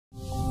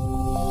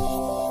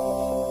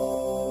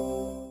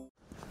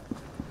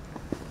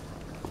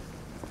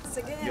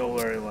You're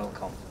very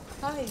welcome.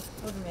 Hi,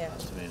 Udmir.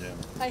 Nice to meet you.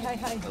 Hi.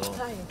 Hello.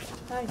 Hi.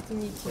 Nice to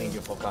meet you. Thank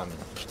you for coming.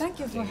 Thank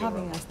you for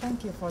having us.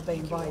 Thank you for the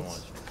invite.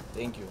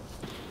 Thank you.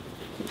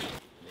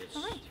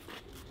 All right.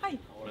 Hi.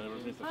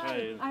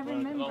 Hi, I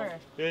remember.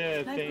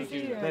 Yeah, Nice thank to see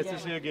you. you Nice to again.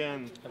 see you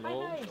again.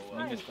 Hello.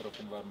 Hi. Nice to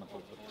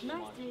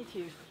meet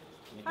you.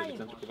 Hi.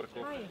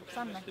 Hi,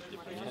 Sanna.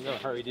 Hello,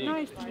 how are you doing?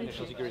 Nice to meet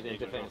National you. Security and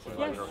Defense.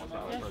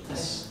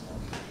 Yes.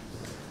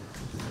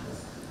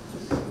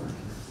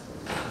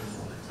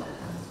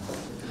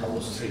 How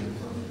was the trip?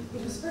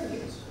 It was very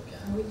good.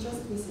 And we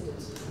just visited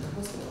the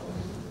hospital.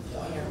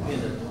 I've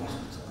been in the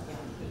hospital.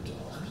 Been to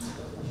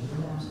hospital.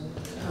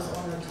 It was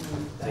honored to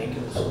meet. Thank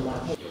you so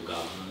much. Your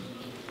government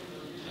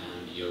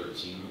and your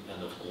team, and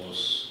of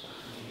course,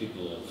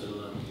 people of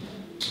Finland,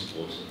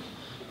 important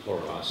for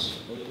us,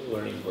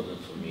 very important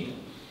for me.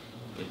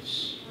 It's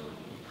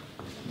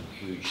a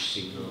huge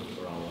signal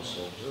for our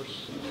soldiers,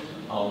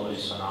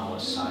 always on our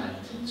side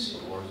and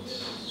support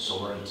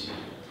sovereignty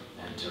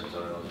and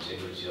territorial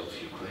integrity of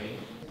Ukraine.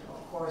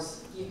 Of course,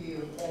 give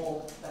you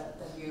all that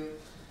you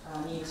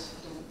need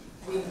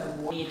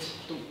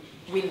to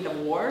win the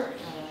war.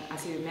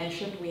 As you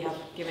mentioned, we have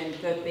given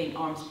 13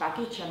 arms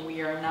package, and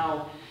we are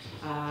now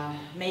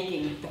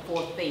making the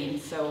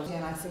 14th. So,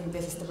 and I think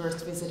this is the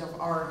first visit of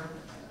our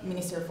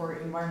Minister for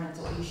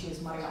Environmental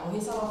Issues, Marin,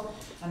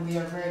 and we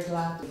are very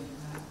glad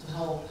to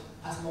help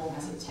as long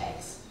as it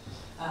takes.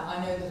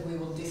 I know that we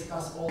will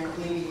discuss all,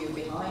 leaving you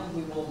behind.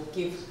 We will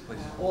give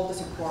all the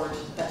support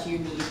that you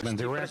need. And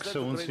their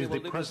reactions with the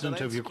President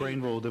of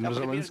Ukraine, Volodymyr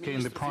Zelenskiy,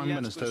 and the Prime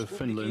Minister of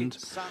Finland,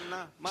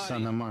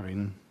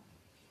 Marin.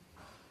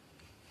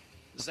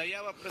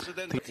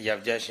 Я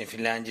вдячний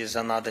Фінляндії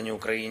за надані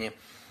Україні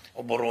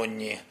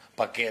оборонні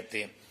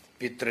пакети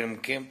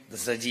підтримки,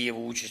 за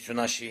дієву участь у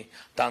нашій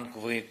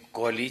танковій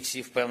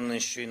коаліції. Впевнений,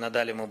 що і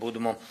надалі ми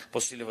будемо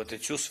посилювати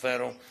цю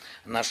сферу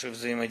нашої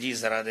взаємодії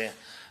заради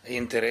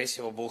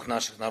інтересів обох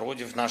наших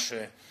народів,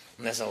 нашої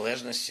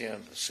незалежності,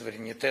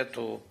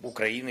 суверенітету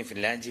України,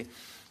 Фінляндії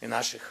і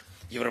наших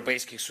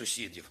європейських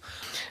сусідів.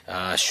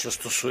 Що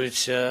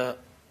стосується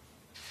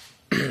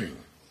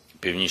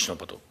Північного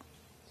потоку,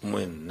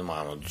 ми не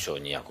маємо до цього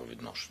ніякого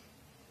відношення.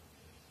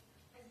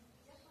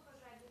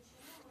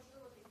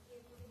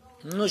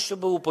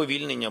 Щоб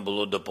уповільнення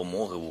було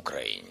допомоги в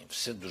Україні.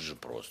 Все дуже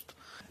просто.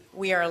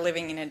 We are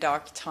living in a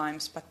dark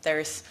times, but there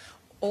is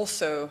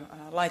also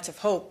lights of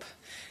hope.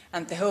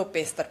 And the hope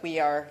is that we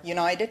are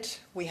united.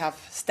 We have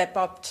stepped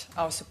up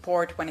our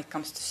support when it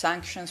comes to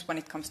sanctions, when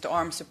it comes to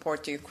arms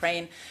support to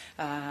Ukraine,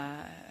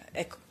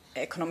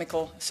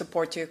 economical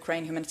support to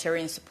Ukraine,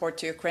 humanitarian support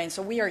to Ukraine.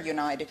 So we are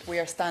united. We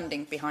are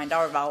standing behind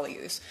our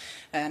values.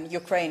 And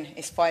Ukraine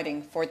is fighting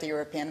for the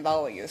European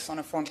values on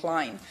a front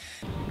line.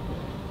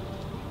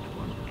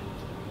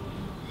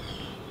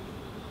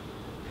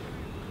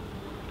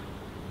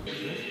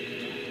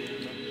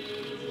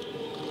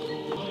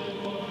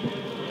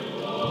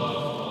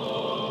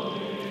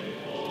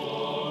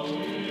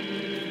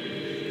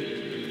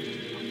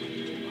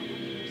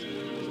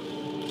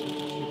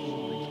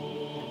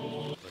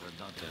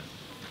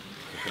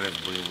 Секрет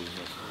бойових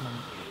засобів.